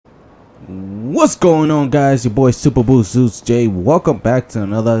What's going on, guys? Your boy Super Boost Zeus J. Welcome back to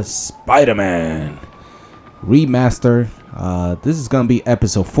another Spider-Man remaster. This is gonna be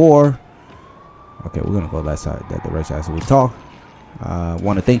episode 4. Okay, we're gonna go that side, that direction as we talk.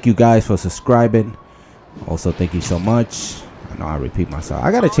 Want to thank you guys for subscribing. Also, thank you so much. I know I repeat myself.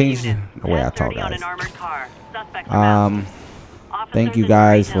 I gotta change the way I talk, guys. Thank you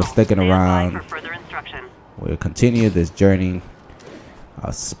guys for sticking around. We'll continue this journey.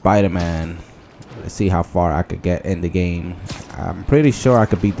 Spider-Man. Let's see how far I could get in the game. I'm pretty sure I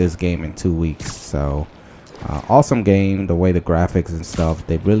could beat this game in 2 weeks. So awesome game. The way the graphics and stuff,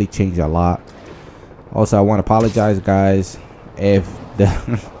 they really changed a lot. Also, I want to apologize, guys, if the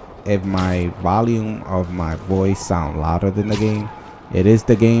if my volume of my voice sound louder than the game. It is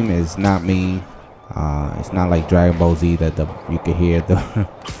the game, it's not me. It's not like Dragon Ball Z that you can hear the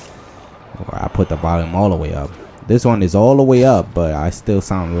where I put the volume all the way up. This one is all the way up, but I still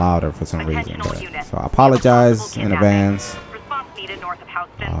sound louder for some reason. So I apologize in advance.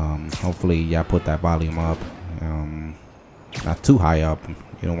 Hopefully y'all put that volume up, not too high up.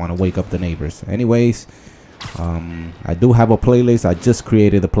 You don't want to wake up the neighbors. Anyways, I do have a playlist. I just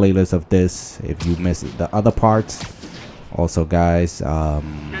created a playlist of this if you missed the other parts. Also, guys,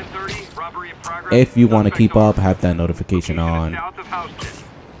 if you want to keep up, have that notification on.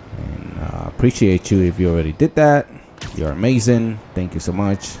 And appreciate you if you already did that. You're amazing. Thank you so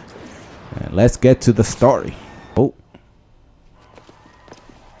much. And let's get to the story. Oh,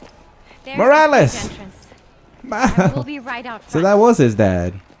 there's Morales. We'll be right out front. So that was his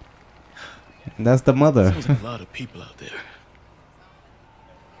dad. And that's the mother. There's a lot of people out there.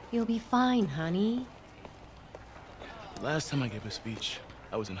 You'll be fine, honey. Last time I gave a speech,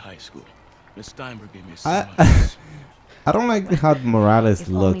 I was in high school. Miss Steinberg gave me a I don't like how Morales If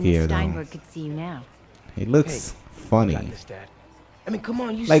look only here Miss though. Steinberg could see you now. He looks funny. I mean, come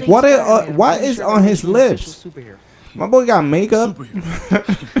on, you Like say what is Spider-Man, what I'm is sure on that his makes you an lips? official superhero. My boy got makeup.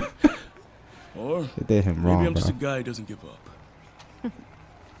 superhero. Or They did him maybe wrong, I'm just a bro. guy who doesn't give up.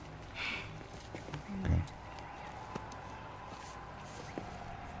 Okay.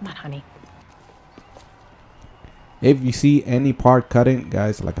 Come on, honey. If you see any part cutting,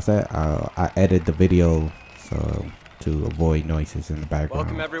 guys, like I said, I edit the video so to avoid noises in the background.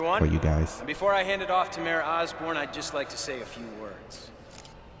 Welcome, everyone. For you guys. And before I hand it off to Mayor Osborne, I'd just like to say a few words.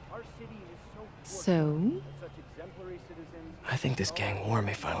 So, I think this gang war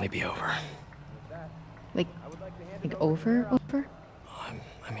may finally be over. like over?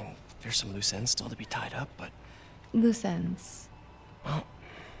 I mean, there's some loose ends still to be tied up, but Loose ends. well,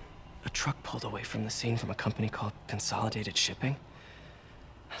 a truck pulled away from the scene from a company called Consolidated Shipping.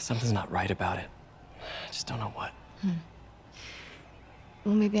 Something's not right about it. I just don't know what.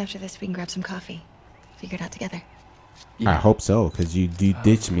 Well, maybe after this we can grab some coffee. Figure it out together. I hope so, because you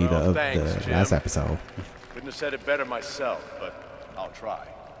ditched me Well, the thanks, Jim. last episode. Couldn't have said it better myself, but I'll try.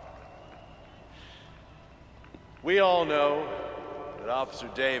 We all know that Officer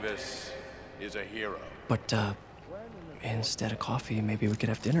Davis is a hero. But, instead of coffee, maybe we could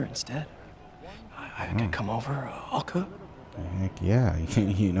have dinner instead. I could come over, I'll cook. Heck yeah,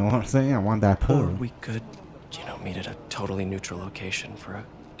 you know what I'm saying? I want that Or pull. we could, meet at a totally neutral location for a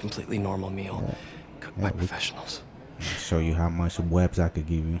completely normal meal, cooked by professionals. Show you how much webs I could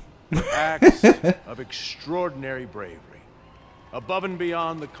give you. Acts of extraordinary bravery. Above and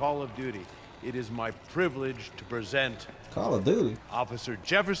beyond the call of duty, it is my privilege to present Call of Duty. Officer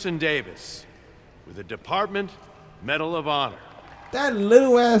Jefferson Davis with the Department Medal of Honor. That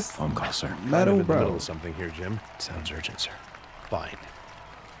little ass Phone call, sir. I'm metal, in the middle bro. of something here, Jim. Sounds urgent, sir. Fine.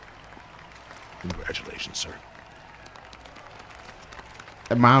 Congratulations, sir.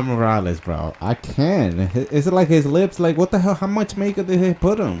 My Morales, bro. I can. Is it like his lips? Like, what the hell? How much makeup did he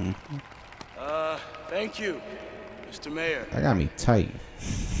put on? Thank you, Mr. Mayor. That got me tight.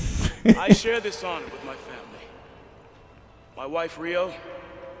 I share this honor with my family. My wife, Rio,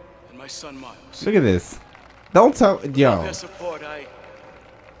 and my son, Miles. Look at this. Don't tell. Without Yo. their support,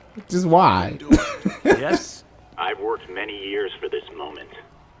 Just why? Yes? I've worked many years for this moment.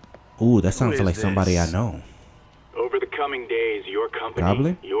 Ooh, that sounds is like somebody I this? know. Over the coming days, your company,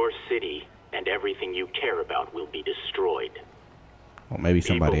 Probably. your city, and everything you care about will be destroyed. Or maybe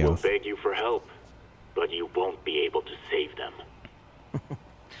somebody People else. will beg you for help, but you won't be able to save them.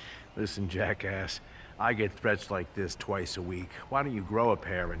 Listen, jackass. I get threats like this twice a week. Why don't you grow a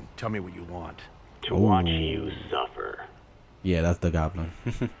pair and tell me what you want? To watch you suffer. Yeah, that's the Goblin.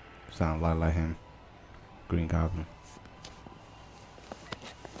 Sound a lot like him. Green Goblin.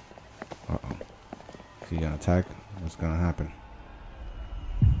 Uh-oh. Is he gonna attack? What's gonna happen?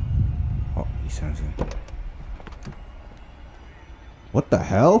 Oh, he sends it. What the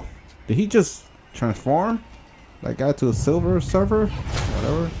hell? Did he just transform? That guy to a silver server?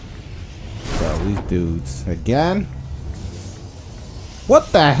 Whatever. Bro, these dudes. Again?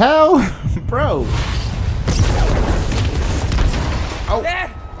 What the hell? Bro. Oh.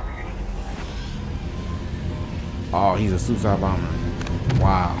 Oh, he's a suicide bomber.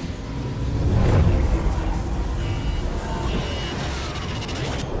 Wow.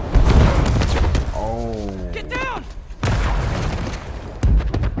 Oh. Get down!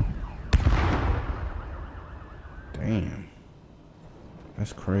 Damn.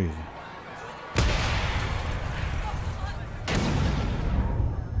 That's crazy.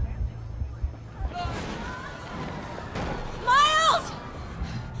 Miles!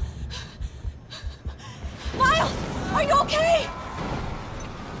 Miles! Are you okay?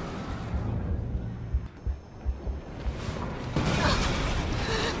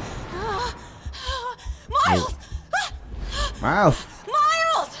 Miles! Miles.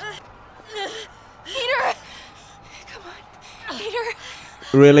 Miles! Peter! Come on. Peter!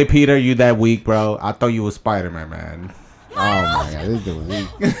 Really, Peter? You that weak, bro? I thought you was Spider-Man, man. Oh my god, this dude weak.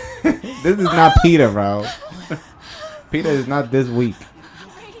 This is not Peter, bro. Peter is not this weak.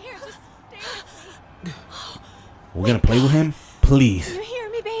 Right here, just stay with me. We're gonna play with him? Please. You hear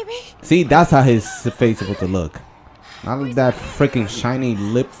me, baby? See, that's how his face is supposed to look. Not like that freaking shiny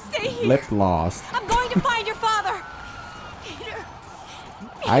lip gloss. I'm going to find your father. Peter.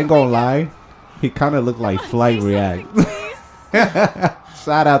 I ain't gonna lie. He kind of looked like Flight Say React. something, please.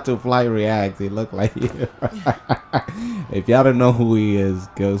 Shout out to Flight React. He looked like you. If y'all don't know who he is,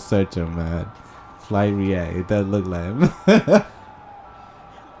 go search him, man. Flight React. It does look like him.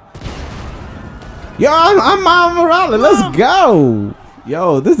 Yo, I'm Miles Morales. Let's go.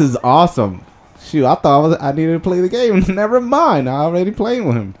 Yo, this is awesome. Shoot, I thought I needed to play the game. Never mind. I already playing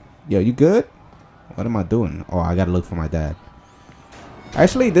with him. Yo, you good? What am I doing? Oh, I gotta look for my dad.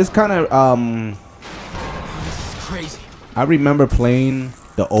 Actually, this kind of This is crazy. I remember playing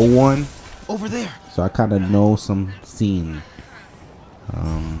the old one, Over there. so I kind of know some scene.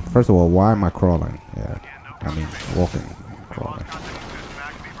 First of all, why am I crawling? Yeah, I mean walking, crawling.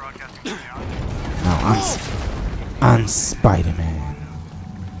 Now I'm Spider-Man.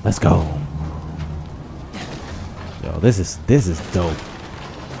 Let's go. Yo, this is dope.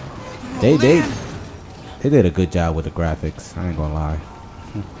 They did a good job with the graphics. I ain't gonna lie.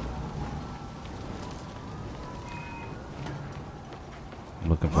 I'm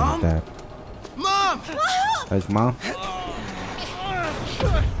looking for my dad. Mom! That's mom.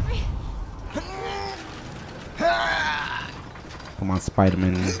 Come on,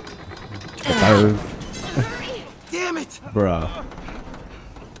 Spider-Man. The third. Damn it! Bruh.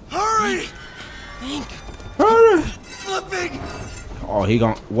 Hurry! Hurry! Flipping! Oh, he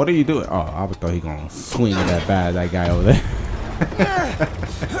gon' what are you doing? Oh, I thought he gonna swing at that bad, that guy over there.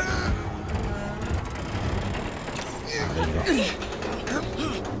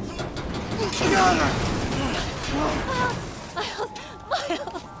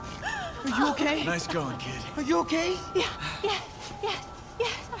 Are you okay? Nice going, kid. Are you okay? Yes.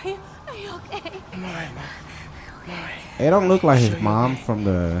 Are you okay? I'm alright, Mom. I'm alright. It don't look like his mom from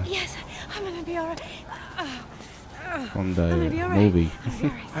the Yes, I'm gonna be alright. movie.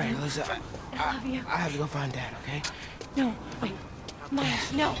 Alright, Lisa. I love you. I have to go find Dad, okay? No, wait.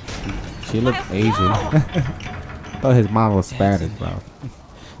 Miles, no. She looked Asian. I thought his mom was Spanish, bro.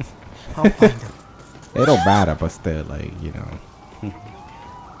 I'll find him. It don't matter, but still, like, you know.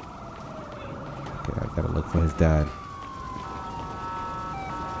 Okay, I gotta look for his dad.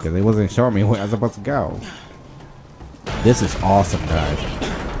 Because they wasn't showing me where I was supposed to go. This is awesome, guys.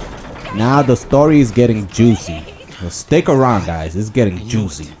 Now the story is getting juicy. So stick around, guys. It's getting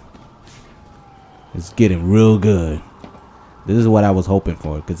juicy. It's getting real good. This is what I was hoping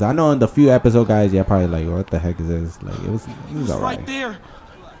for. Because I know in the few episodes, guys, you're probably like, what the heck is this? Like, it was alright. Right there.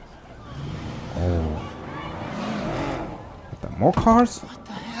 Oh. What the, more cars? What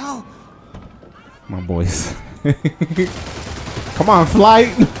the hell? My boys. Come on,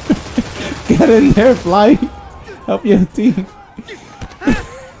 Flight. Get in there, Flight. Help your team. Where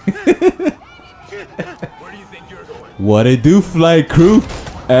do you think you're going? What it do, Flight crew?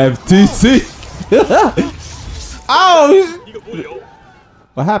 FTC. Oh.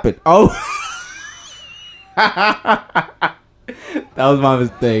 What happened? Oh. That was my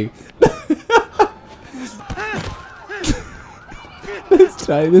mistake. Let's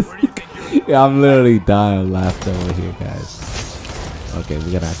try this. Yeah, I'm literally dying of laughter over here, guys. Okay,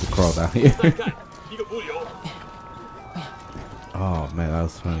 we're gonna have to crawl down here. Oh man, that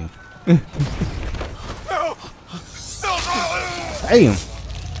was funny. Damn.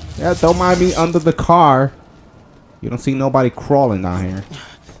 Yeah, don't mind me under the car. You don't see nobody crawling down here.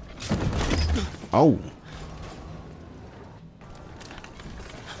 Oh.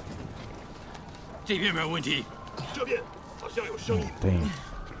 这边没有问题。这边好像有声音。 Damn.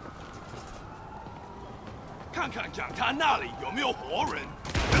 看看讲台那里有没有活人。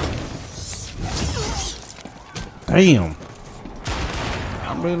 Damn.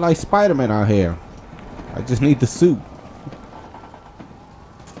 I'm really like Spider-Man out here. I just need the suit.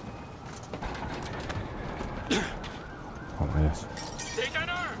 Oh man. 谁在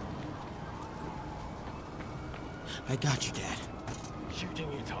那儿？ I got you, Dad. 小心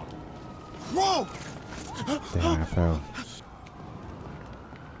一场。 Whoa! Damn, I fell.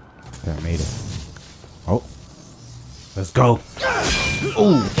 Yeah, I made it. Oh. Let's go.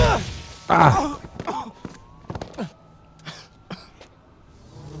 Ooh. Ah.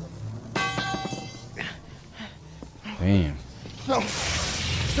 Damn. No.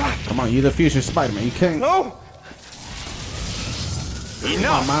 Come on, you're the future Spider-Man. You can't. No. Come on,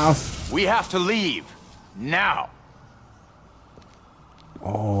 Enough! Miles. We have to leave. Now!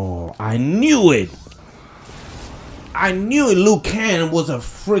 Oh, I knew it. I knew it. Liu Kang was a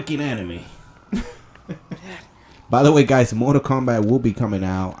freaking enemy. By the way, guys, Mortal Kombat will be coming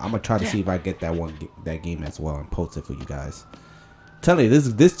out. I'm gonna try to see if I get that game as well and post it for you guys. Tell you,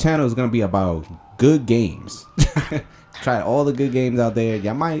 this channel is gonna be about good games. Try all the good games out there.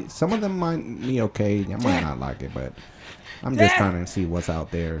 Y'all might, some of them might be okay. Y'all might not like it, but I'm just trying to see what's out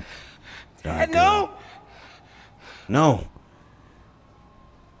there. No. No.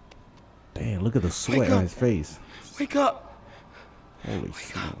 Damn, look at the sweat on his face. Wake up. Holy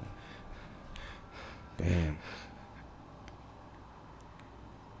shit. Damn.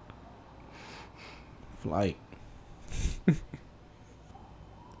 Flight.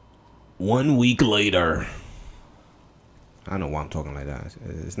 1 week later. I don't know why I'm talking like that.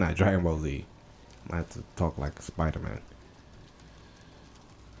 It's not Dragon Ball Z. I have to talk like Spider-Man.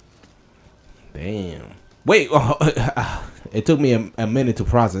 Damn. Wait. It took me a minute to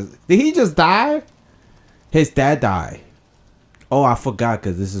process. Did he just die? His dad died. Oh, I forgot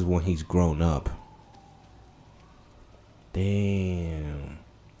because this is when he's grown up. Damn.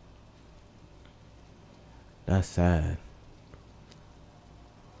 That's sad.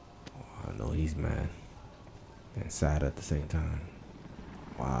 Oh, I know he's mad and sad at the same time.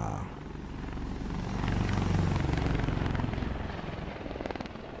 Wow.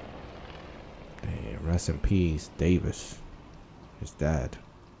 Damn, rest in peace, Davis. His dad.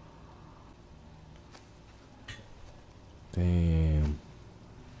 Damn.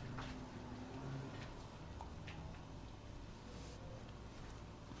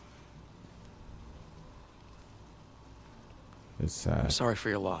 It's sad. I'm sorry for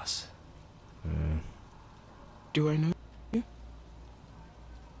your loss. Do I know you?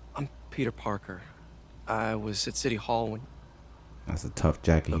 I'm Peter Parker. I was at City Hall when... That's a tough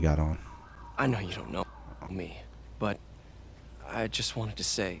jacket you got on. I know you don't know me, but I just wanted to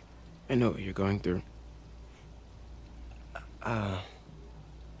say... I know what you're going through.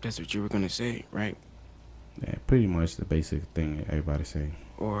 That's what you were gonna say, right? Yeah, pretty much the basic thing everybody say.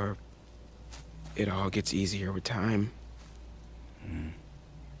 Or it all gets easier with time.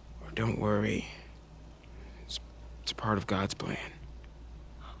 Or don't worry. It's part of God's plan.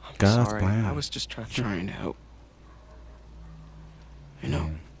 I'm God's sorry. plan. I was just Trying to help. I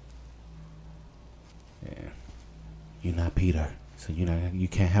know. Yeah. You're not Peter, so you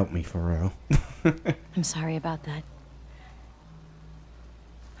can't help me for real. I'm sorry about that.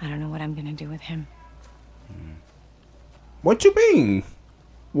 I don't know what I'm gonna do with him. What you mean?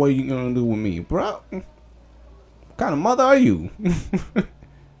 What are you gonna do with me, bro? What kind of mother are you?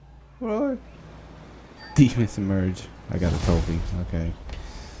 What? Demons emerge. I got a trophy. Okay.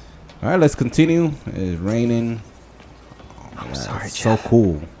 All right, let's continue. It's raining. I'm sorry, it's so Jeff.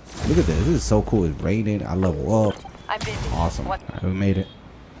 cool. Look at this. This is so cool. It's raining. I level up. I'm busy. Awesome. All right, we made it.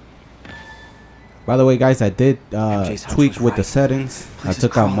 By the way, guys, I did MJ's hunch tweak was with the right. settings. I Place is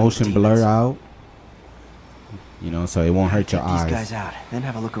took out crawling with motion blur demons. out. You know, so it won't hurt your Take these eyes. guys out, then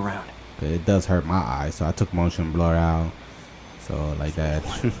have a look around. It does hurt my eyes, so I took motion blur out. So like that.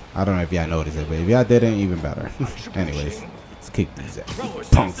 I don't know if y'all noticed it, but if y'all didn't, even better. Anyways, let's kick these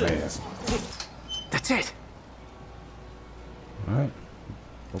punks ass. That's it. All right,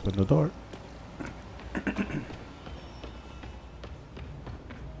 open the door.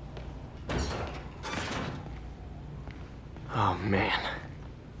 Oh, man.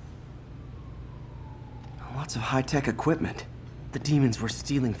 Lots of high-tech equipment. The demons were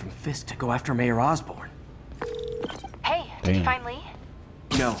stealing from Fisk to go after Mayor Osborn. Hey, did you Damn. find Lee?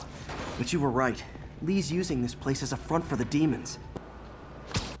 No, but you were right. Lee's using this place as a front for the demons.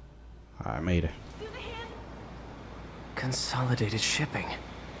 I made it. Consolidated shipping.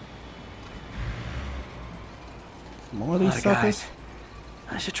 More of these suckers? Guys.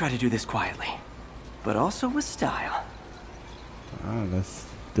 I should try to do this quietly, but also with style. Let's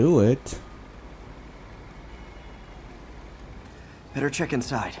do it. Better check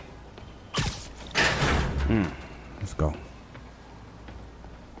inside. Let's go.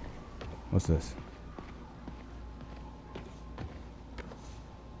 What's this?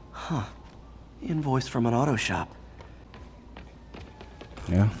 Huh. Invoice from an auto shop.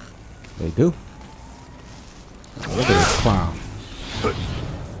 Yeah, they do. Oh, look at this clown.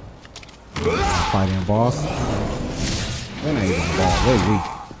 Fighting boss. They're not even boss. They're weak.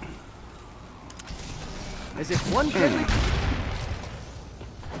 As if one deadly...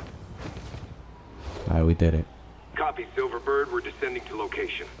 Alright, we did it. Copy, Silverbird. We're descending to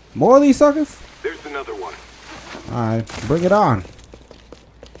location. More of these suckers? There's another one. Alright, bring it on.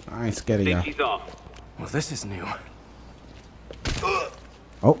 I ain't scared of ya. Safety's off. Well, this is new.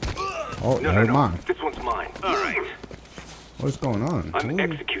 Oh, No, never no. mind. This one's mine. All right. What's going on? I'm Ooh.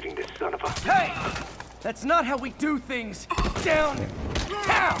 executing this son of a... Hey! That's not how we do things! Down!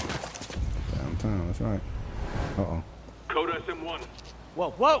 Down! Downtown, that's right. Uh-oh. Code SM1. Whoa,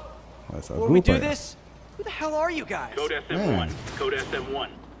 whoa! That's a Before we do group. this, who the hell are you guys? Code SM1. Man. Code SM1. What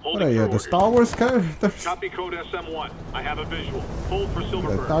Holding are you, for the orders. Star Wars characters? Copy Code SM1. I have a visual. Hold for The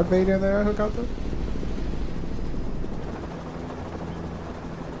Silverbird. Darth Vader there, helicopter?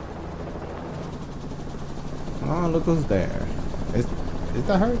 Oh, look who's there. Is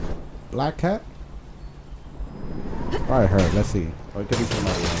that her? Black Cat? Probably her. Let's see. Or it could be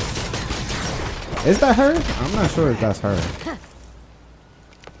somebody else. Is that her? I'm not sure if that's her.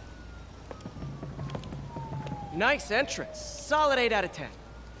 Nice entrance. Solid 8 out of 10.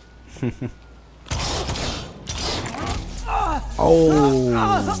 Oh.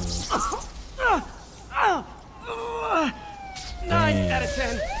 9 out of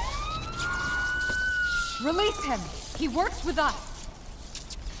 10. Release him. He works with us.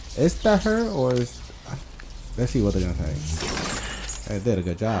 Is that her or is... Let's see what they're gonna say. They did a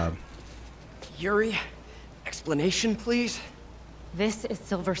good job. Yuri, explanation, please. This is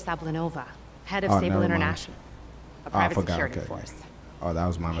Silver Sablinova, head of Oh, Sable never mind. International, a I private forgot. security Okay. force, Oh, that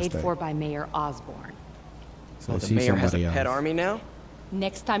was my paid mistake. for by Mayor Osborne. So The she's mayor has a somebody pet else. army now?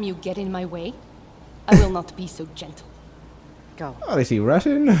 Next time you get in my way, I will not be so gentle. Go. Oh, is she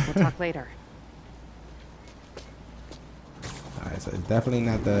Russian? We'll talk later. Alright, so it's definitely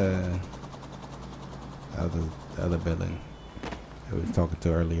not the other villain I was talking to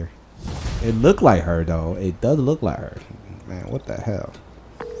earlier. It looked like her though. It does look like her. Man, what the hell?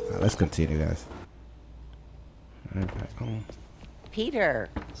 Alright, let's continue, guys. Alright, back home. Peter.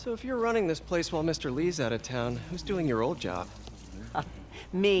 So if you're running this place while Mr. Lee's out of town, who's doing your old job?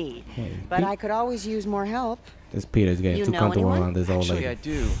 Me. Hey, But I could always use more help. This Peter's getting You too know comfortable anyone? around this old Actually, I lady.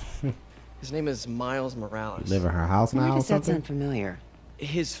 do. His name is Miles Morales. Live in her house Why now or does that something? sound familiar?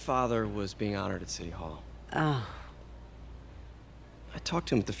 His father was being honored at City Hall. Oh, I talked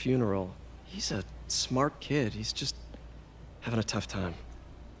to him at the funeral. He's a smart kid. He's just having a tough time.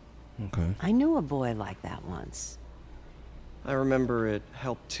 Okay. I knew a boy like that once. I remember it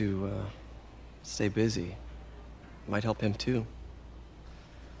helped to stay busy. Might help him too.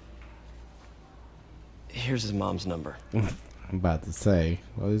 Here's his mom's number. I'm about to say.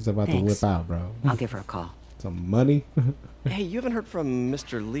 What is about Thanks. to whip out, bro? I'll give her a call. Some money? Hey, you haven't heard from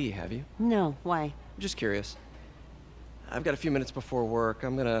Mr. Lee, have you? No, why? Just curious. I've got a few minutes before work.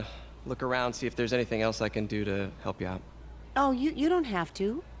 I'm gonna look around, see if there's anything else I can do to help you out. Oh, you don't have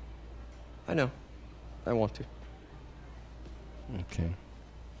to. I know. I want to. Okay.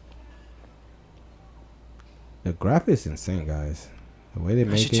 The graphics insane, guys. The way they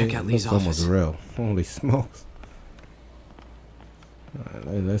make should it, check out it Lee's looks almost office. real. Holy smokes.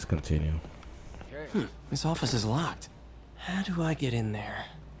 Alright, let's continue. His office is locked. How do I get in there?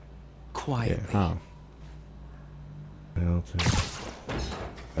 Yeah, Quietly. how?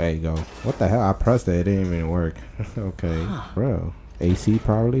 There you go. What the hell? I pressed it. It didn't even work. Okay. Bro. AC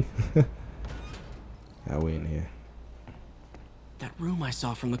probably. How we in here? That room I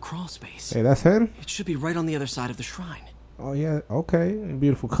saw from the crawl space. Hey, that's him? It should be right on the other side of the shrine. Oh, yeah. Okay.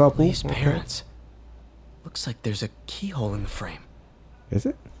 Beautiful couple. Lee's Okay. parents. Looks like there's a keyhole in the frame. Is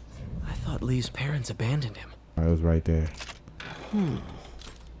it? I thought Lee's parents abandoned him. Oh, it was right there. Some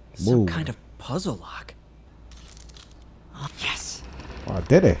Whoa. kind of puzzle lock. Oh, yes. Oh, I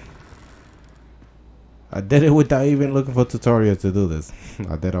did it. I did it without even looking for tutorials to do this.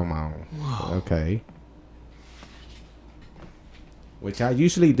 I did it on my own. Whoa. Okay. Which I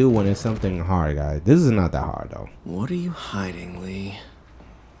usually do when it's something hard, guys. This is not that hard, though. What are you hiding, Lee?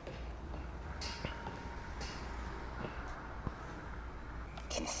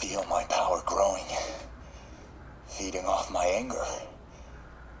 Can feel my power growing. feeding off my anger.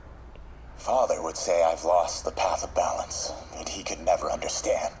 Father would say I've lost the path of balance, that he could never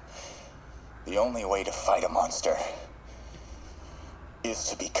understand. The only way to fight a monster is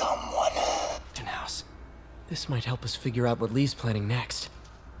to become one. House. This might help us figure out what Lee's planning next.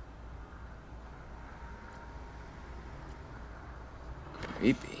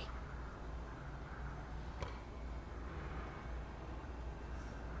 Creepy.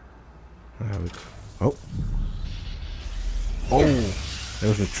 Oh. Oh, there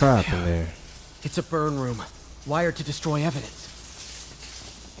was a trap in there. It's a burn room, wired to destroy evidence.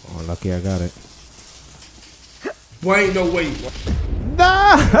 Oh, lucky I got it. Why ain't no way?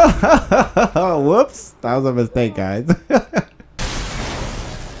 No! Whoops. That was a mistake, guys. The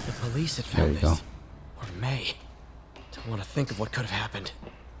police had There found you go. this. Or may. Don't want to think of what could have happened.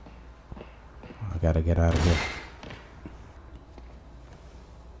 I gotta get out of here.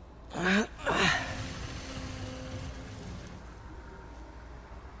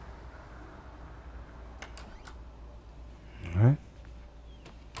 Alright.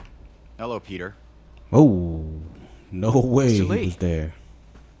 Hello, Peter. Oh, no way he Mr. Lee. was there.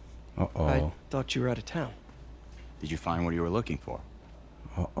 Uh-oh. I thought you were out of town. Did you find what you were looking for?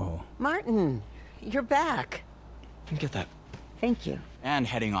 Uh-oh. Martin, you're back. You can get that. Thank you. And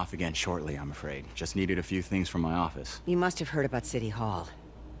heading off again shortly, I'm afraid. Just needed a few things from my office. You must have heard about City Hall.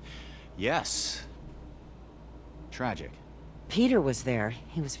 Yes. Tragic. Peter was there.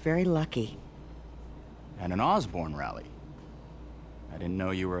 He was very lucky. And an Osborne rally. I didn't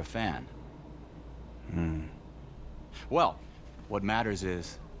know you were a fan. Well, what matters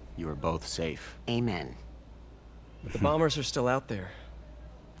is you are both safe. Amen. The bombers are still out there.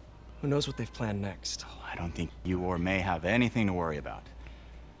 Who knows what they've planned next? I don't think you or May have anything to worry about.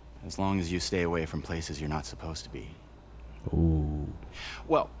 As long as you stay away from places you're not supposed to be. Ooh.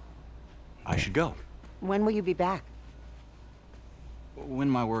 Well, I should go. When will you be back? When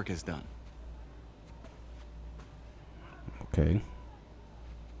my work is done. Okay.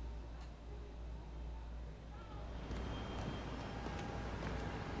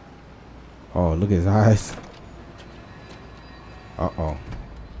 Oh, look at his eyes. Uh-oh.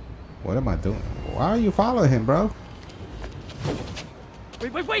 What am I doing? Why are you following him, bro?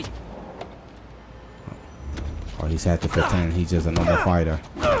 Wait! Oh, he's had to pretend he's just a normal fighter.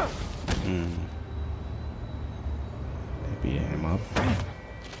 They beat him up.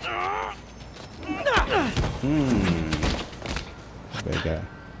 Big guy.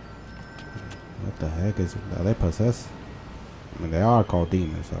 What the heck is... Are they possessed? I mean, they are called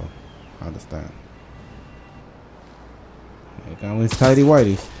demons, so I understand. Here comes Tidy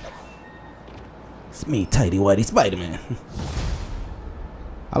Whitey. It's me, Tidy Whitey Spider-Man.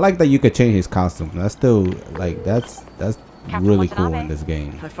 I like that you could change his costume. That's still, like, that's really cool in this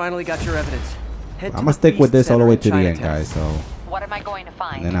game. I finally got your evidence. I'm gonna stick with this all the way to the end, guys. So. What am I going to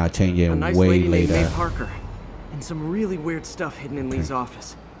find? And then I'll change it a nice way lady later. named May Parker, and some really weird stuff hidden in Lee's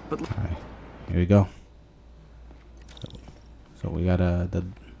office. But Alright, here we go. So we got the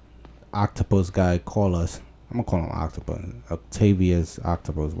octopus guy call us. I'm gonna call him Octopus. Octavius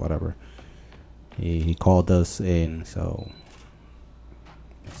Octopus, whatever. He called us in, so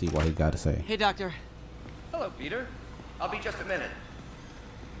let's see what he got to say. Hey, Doctor. Hello, Peter. I'll be just a minute.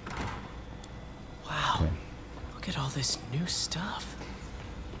 Wow. Okay. Look at all this new stuff.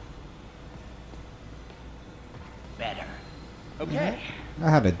 Better. Okay. I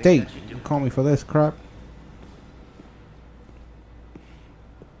had a date. You call me for this crap?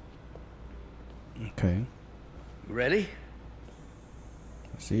 Okay. You ready?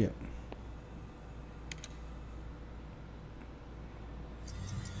 Let's see it.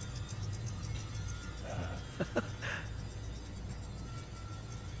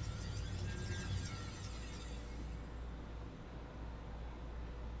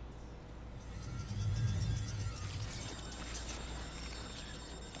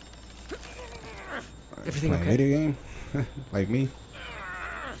 Everything Playing okay? video game? Like me?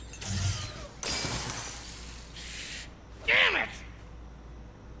 Damn it!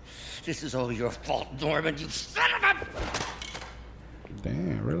 This is all your fault, Norman, you son of a...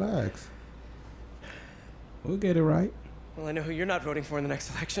 Damn, relax. We'll get it right. Well, I know who you're not voting for in the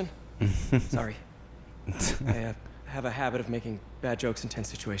next election. Sorry. I have a habit of making bad jokes in tense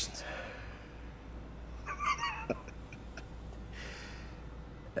situations.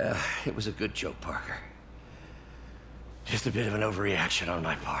 It was a good joke, Parker. Just a bit of an overreaction on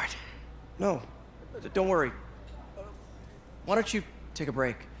my part. No, don't worry. Why don't you take a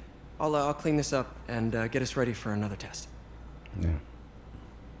break? I'll clean this up and get us ready for another test. Yeah.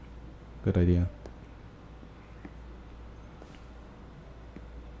 Good idea.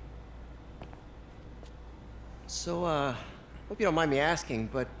 So, hope you don't mind me asking,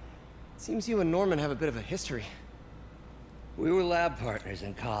 but it seems you and Norman have a bit of a history. We were lab partners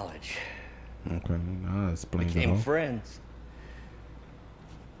in college. Okay, now that explains it Became all. friends.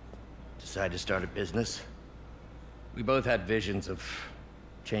 Decided to start a business. We both had visions of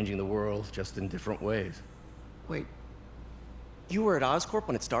changing the world, just in different ways. Wait, you were at Oscorp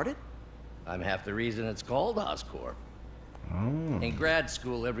when it started? I'm half the reason it's called Oscorp. Oh. In grad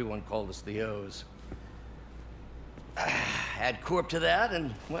school, everyone called us the O's. Add Corp to that,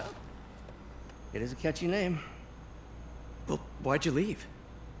 and, well, it is a catchy name. Well, why'd you leave?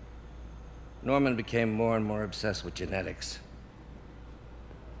 Norman became more and more obsessed with genetics.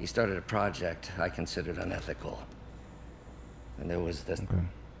 He started a project I considered unethical. And there was this... Okay.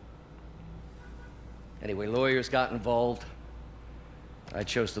 Anyway, lawyers got involved. I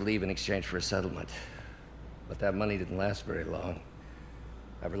chose to leave in exchange for a settlement. But that money didn't last very long.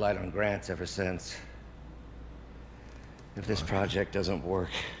 I've relied on grants ever since. If this project doesn't work...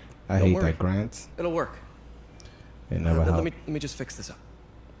 I hate that grants. It'll work. It never helped. Let me just fix this up.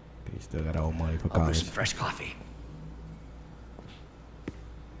 You still got old money for I'll brew college. some fresh coffee.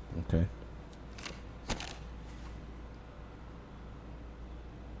 Okay.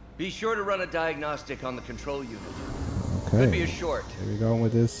 Be sure to run a diagnostic on the control unit. Okay. Could be a short. Here we go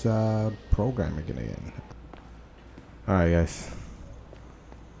with this programming again. Alright, guys.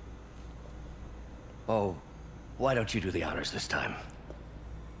 Oh, why don't you do the honors this time?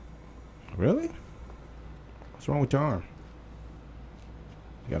 Really? What's wrong with your arm?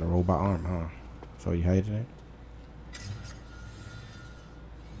 You got a robot arm, huh? So you hiding it?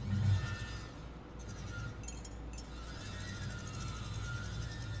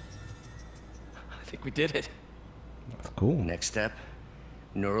 I think we did it. That's cool. Next step,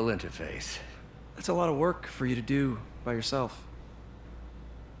 neural interface. That's a lot of work for you to do by yourself.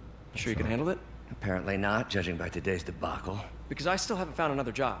 You sure you can handle it? Apparently not, judging by today's debacle. Because I still haven't found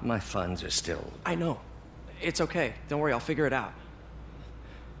another job. My funds are still... I know. It's okay. Don't worry, I'll figure it out.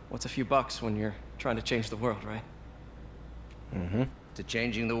 What's a few bucks when you're trying to change the world, right? Mm-hmm. To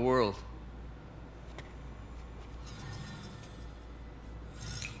changing the world.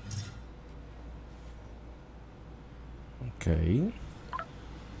 Okay.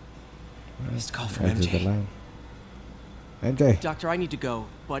 Missed call from Exit the MJ. line. MJ. Doctor, I need to go,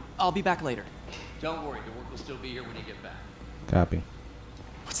 but I'll be back later. Don't worry, the work will still be here when you get back. Copy.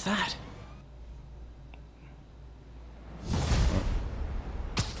 What's that?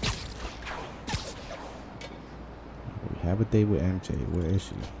 We have a date with MJ. Where is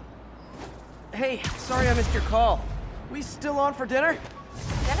she? Hey, sorry I missed your call. We still on for dinner?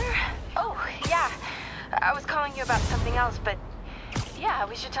 Dinner? Oh, yeah. I was calling you about something else, but yeah,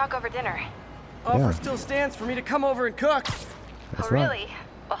 we should talk over dinner. Offer still stands for me to come over and cook. That's oh, right. really?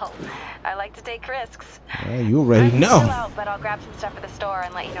 Well, I like to take risks. Yeah, you already I'm know. still out, but I'll grab some stuff at the store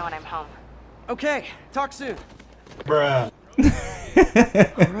and let you know when I'm home. Okay, talk soon. Bruh.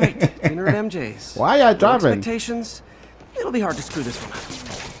 All right, dinner at MJ's. Why y'all No driving? expectations. It'll be hard to screw this one up.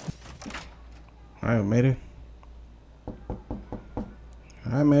 Alright, made it.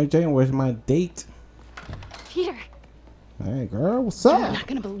 Alright, Mary Jane, where's my date? Peter, Hey, girl, what's you're up? not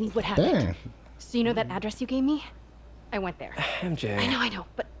gonna believe what happened. Damn. So you know that address you gave me? I went there. MJ. I know,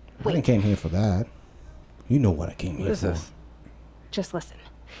 but I didn't came here for that. You know what I came here What is for. this? just listen.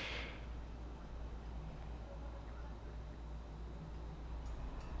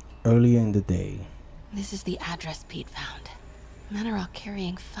 Earlier in the day. This is the address Pete found. Men are all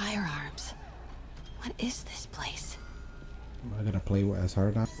carrying firearms. What is this place? Am I gonna play as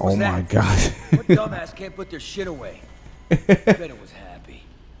her now? What's Oh my that? gosh. What dumbass can't put their shit away? Bet it was happy.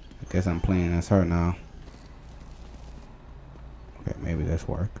 I guess I'm playing as her now. Okay, maybe this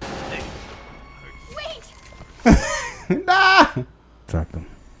work. Wait! Nah! Track them.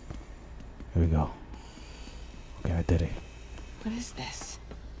 Here we go. Okay, I did it. What is this?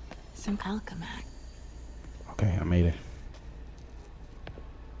 Some alchemac. Okay, I made it.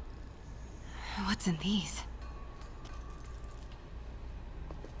 What's in these?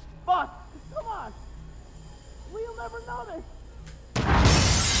 Boss, come on! We'll never know this!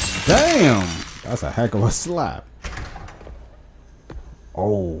 Damn! That's a heck of a slap.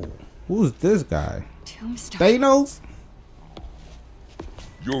 Oh, who's this guy? Tombstone. Thanos?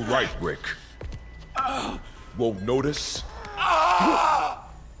 You're right, Rick. Won't notice?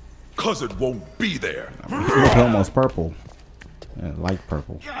 Cause it won't be there. It's almost purple. Yeah, light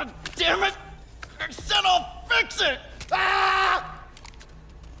purple. God damn it! I said I'll fix it! Ah!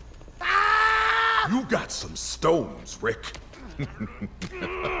 Ah! You got some stones, Rick.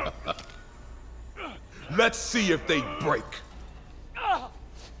 Let's see if they break.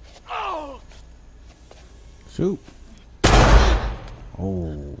 Shoot.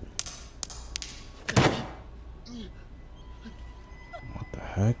 Oh. What the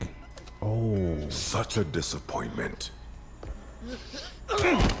heck? Oh. Such a disappointment.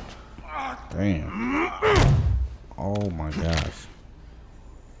 Damn. Oh my gosh.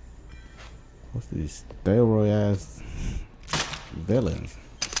 What's these steroid ass villains?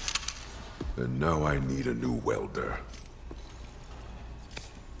 And now I need a new welder.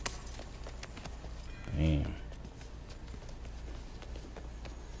 Damn.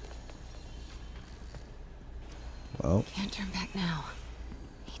 Well. Can't turn back now.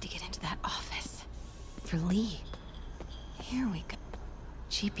 Need to get into that office. For Lee. Here we go.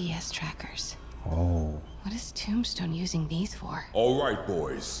 GPS trackers. Oh. What is Tombstone using these for? All right,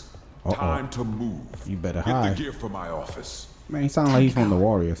 boys. Time to move. You better Get hide. the gear from my office. Man, he sounds like he's from the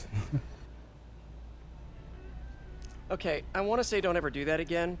Warriors. Okay, I want to say don't ever do that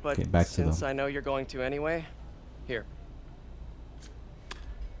again, but Get back to since them. I know you're going to anyway, here.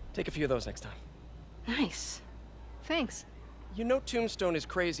 Take a few of those next time. Nice. Thanks. You know Tombstone is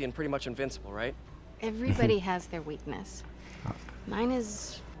crazy and pretty much invincible, right? Everybody has their weakness. Mine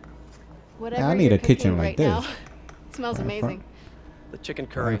is whatever. Yeah, I need you're a kitchen cooking like right this. now. It smells amazing. The chicken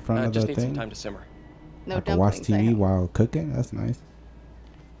curry. in front of Just the needs some thing? time to simmer. No I can watch dumplings, I TV hope. while cooking. That's nice.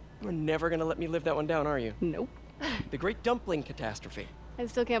 You're never gonna let me live that one down, are you? Nope. The Great Dumpling Catastrophe. I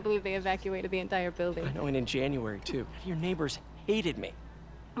still can't believe they evacuated the entire building. I know, and in January, too. Your neighbors hated me.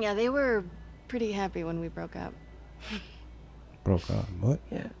 Yeah, they were pretty happy when we broke up. Broke up. What?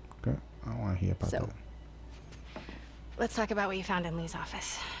 Yeah. Girl, I don't want to hear about So- that. Let's talk about what you found in Lee's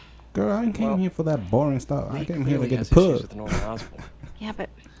office. Girl, I ain't came here for that boring stuff. I Lee came here to clearly get has the issues pub. with Norman Osborn. Yeah, but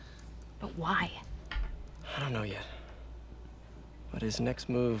why? I don't know yet. But his next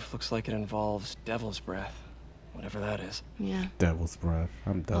move looks like it involves Devil's Breath. Whatever that is. Yeah. Devil's breath.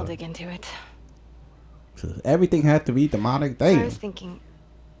 I'm I'll done. dig into it. Everything had to be demonic. So I Damn. was thinking,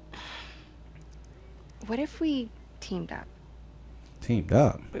 what if we teamed up? Teamed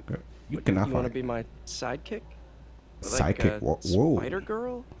up. Girl, you cannot You want to fight. be my sidekick? Sidekick? Like a Whoa. Spider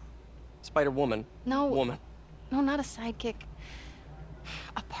girl? Spider woman? No. Woman. No, not a sidekick.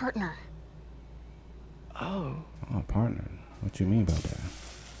 A partner. Oh. Oh, partner. What you mean about that?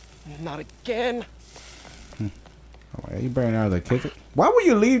 Not again. Oh, you bringing out of the kitchen? Why would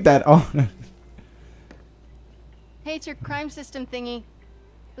you leave that on? Hey, it's your crime system thingy.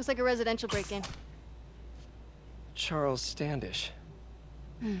 Looks like a residential break-in. Charles Standish.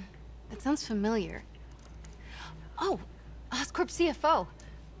 That sounds familiar. Oh, Oscorp CFO.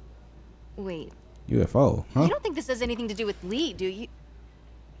 Wait, UFO, huh? you don't think this has anything to do with Lee, do you?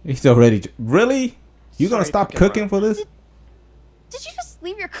 He's already. Really? You gonna Sorry, stop cooking cooking for this? Did you just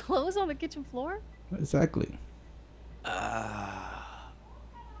leave your clothes on the kitchen floor? Exactly.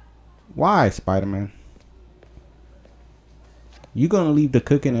 Why, Spider-Man? You gonna leave the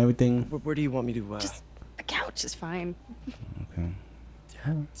cooking and everything? Where do you want me to, Just the couch is fine. Okay.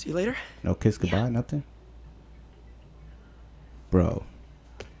 See you later? No kiss goodbye, nothing? Bro.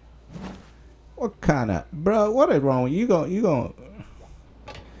 What kind of... Bro, what is wrong with you? You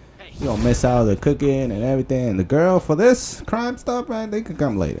gonna miss out the cooking and everything. And the girl for this crime stuff, man, they can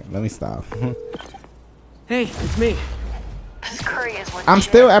come later. Let me stop. Hey, it's me. This curry is what I'm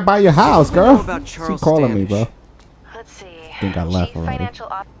still at by your house, What do you girl. know about She Charles calling me, Standish? bro. Let's see. Think I left Chief already.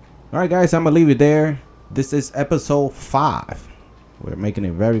 Financial Alright guys, I'm gonna leave it there. This is episode 5. We're making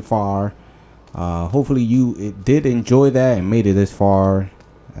it very far. Hopefully you did enjoy that and made it this far,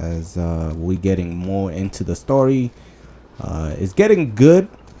 as we getting more into the story. It's getting good,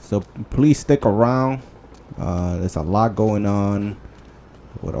 so please stick around. There's a lot going on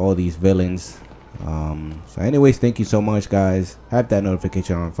with all these villains. So anyways, thank you so much guys. Have that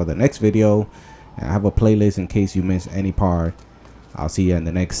notification on for the next video, and I have a playlist in case you miss any part. I'll see you in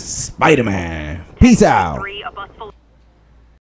the next Spider-Man. Peace out.